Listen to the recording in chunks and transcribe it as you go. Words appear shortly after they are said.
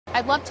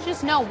I'd love to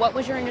just know, what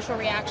was your initial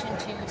reaction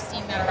to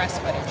seeing that arrest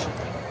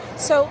footage?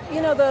 So,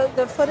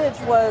 the footage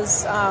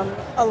was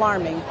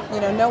alarming.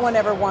 No one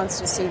ever wants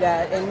to see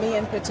that, and me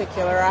in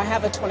particular. I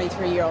have a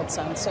 23-year-old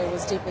son, so it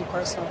was deeply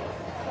personal.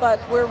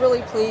 But we're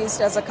really pleased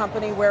as a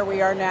company where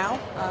we are now,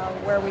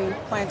 where we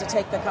plan to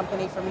take the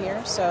company from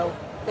here. So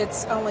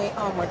it's only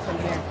onward from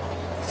here.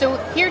 So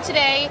here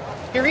today,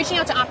 you're reaching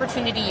out to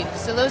opportunity youth.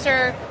 So those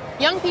are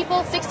young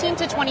people, 16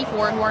 to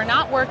 24, who are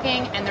not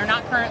working and they're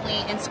not currently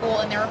in school,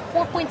 and there are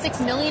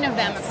 4.6 million of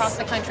them across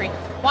the country.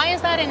 Why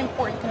is that an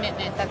important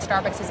commitment that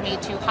Starbucks has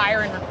made to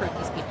hire and recruit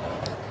these people?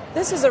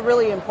 This is a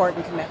really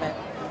important commitment.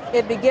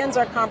 It begins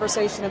our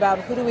conversation about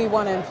who do we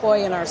want to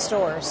employ in our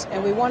stores,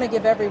 and we want to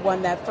give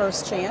everyone that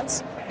first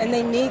chance, and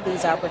they need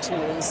these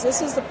opportunities.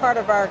 This is the part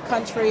of our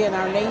country and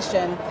our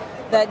nation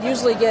that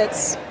usually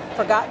gets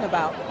forgotten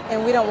about,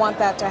 and we don't want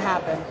that to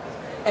happen.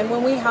 And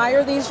when we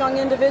hire these young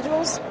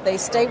individuals, they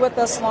stay with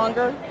us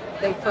longer,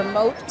 they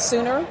promote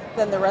sooner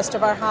than the rest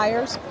of our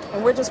hires,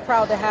 and we're just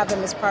proud to have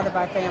them as part of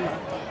our family.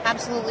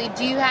 Absolutely.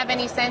 Do you have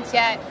any sense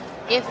yet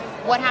if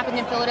what happened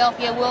in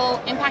Philadelphia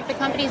will impact the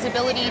company's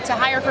ability to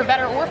hire for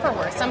better or for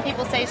worse? Some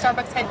people say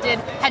Starbucks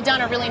had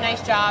done a really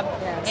nice job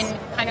in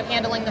kind of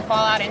handling the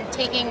fallout and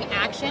taking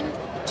action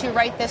to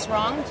right this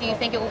wrong. Do you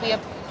think it will be a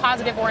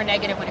positive or a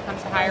negative when it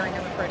comes to hiring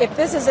and recruiting? If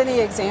this is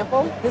any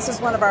example, this is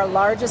one of our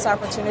largest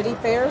opportunity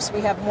fairs.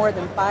 We have more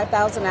than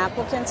 5,000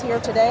 applicants here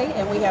today,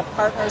 and we have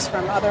partners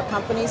from other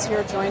companies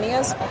here joining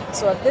us.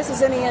 So if this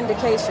is any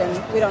indication,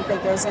 we don't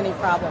think there's any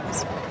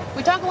problems.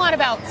 We talk a lot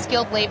about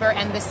skilled labor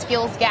and the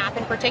skills gap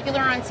in particular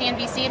on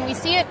CNBC, and we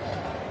see it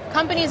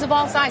companies of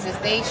all sizes.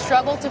 They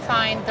struggle to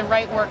find the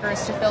right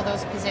workers to fill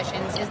those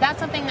positions. Is that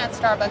something that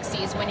Starbucks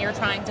sees when you're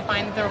trying to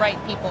find the right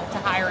people to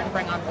hire and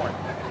bring on board?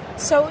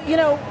 So,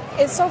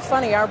 it's so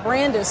funny. Our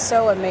brand is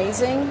so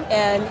amazing.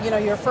 And,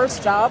 your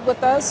first job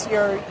with us,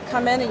 you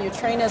come in and you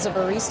train as a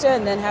barista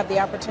and then have the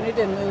opportunity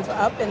to move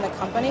up in the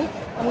company.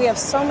 And we have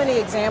so many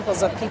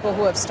examples of people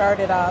who have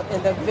started out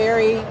in the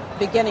very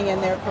beginning in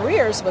their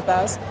careers with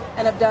us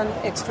and have done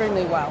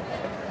extremely well.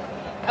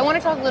 I want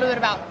to talk a little bit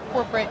about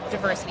corporate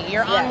diversity.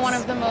 You're on one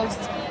of the most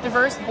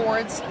diverse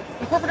boards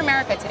in corporate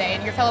America today,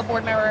 and your fellow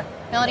board member,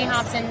 Melanie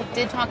Hobson,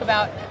 did talk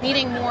about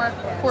needing more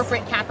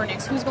corporate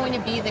Kaepernicks. Who's going to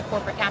be the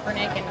corporate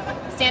Kaepernick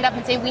and stand up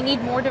and say we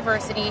need more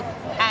diversity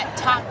at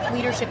top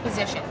leadership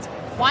positions?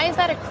 Why is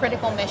that a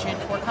critical mission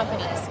for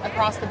companies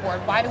across the board?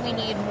 Why do we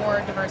need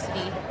more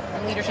diversity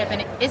in leadership?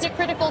 And is it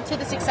critical to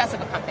the success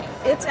of a company?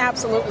 It's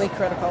absolutely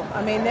critical.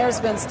 I mean, there's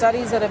been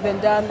studies that have been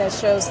done that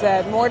shows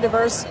that more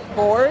diverse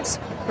boards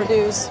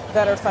produce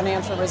better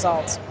financial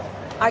results.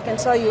 I can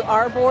tell you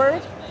our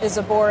board is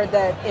a board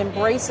that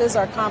embraces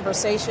our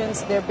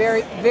conversations. They're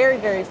very, very,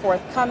 very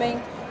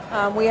forthcoming.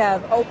 We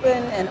have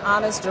open and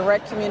honest,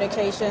 direct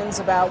communications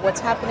about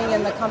what's happening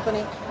in the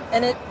company.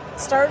 And it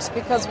starts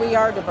because we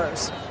are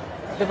diverse.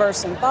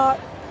 Diverse in thought,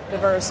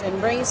 diverse in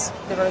race,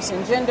 diverse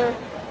in gender,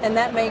 and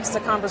that makes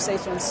the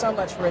conversation so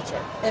much richer.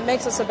 It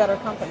makes us a better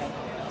company.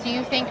 Do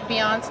you think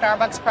beyond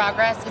Starbucks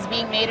progress is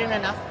being made and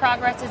enough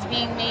progress is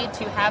being made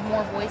to have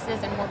more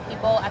voices and more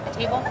people at the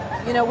table?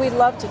 We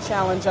love to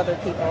challenge other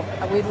people.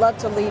 We'd love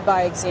to lead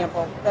by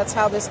example. That's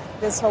how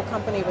this whole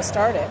company was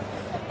started.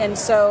 And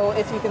so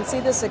if you can see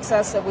the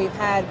success that we've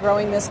had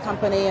growing this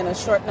company in a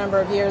short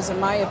number of years, in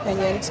my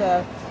opinion,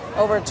 to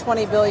over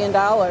 $20 billion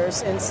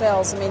in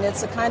sales. I mean,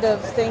 it's the kind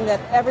of thing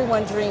that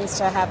everyone dreams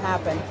to have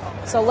happen.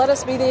 So let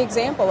us be the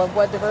example of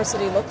what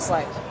diversity looks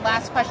like.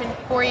 Last question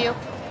for you.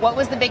 What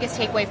was the biggest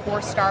takeaway for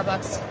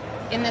Starbucks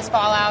in this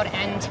fallout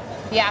and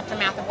the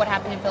aftermath of what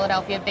happened in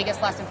Philadelphia?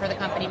 Biggest lesson for the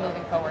company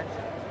moving forward?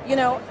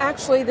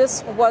 Actually,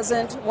 this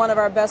wasn't one of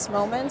our best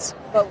moments,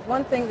 but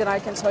one thing that I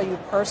can tell you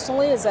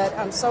personally is that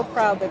I'm so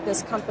proud that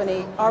this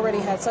company already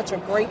had such a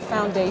great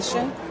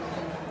foundation.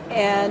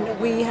 And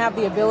we have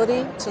the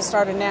ability to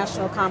start a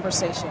national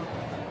conversation.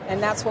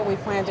 And that's what we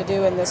plan to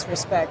do in this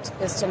respect,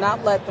 is to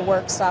not let the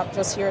work stop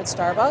just here at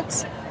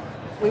Starbucks.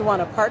 We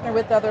want to partner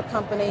with other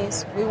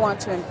companies. We want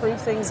to improve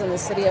things in the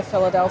city of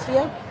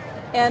Philadelphia.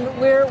 And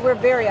we're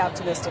very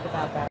optimistic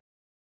about that.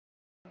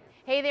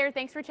 Hey there,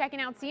 thanks for checking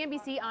out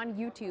CNBC on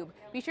YouTube.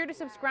 Be sure to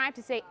subscribe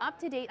to stay up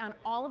to date on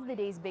all of the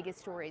day's biggest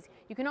stories.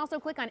 You can also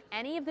click on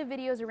any of the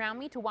videos around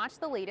me to watch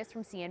the latest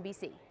from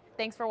CNBC.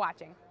 Thanks for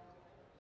watching.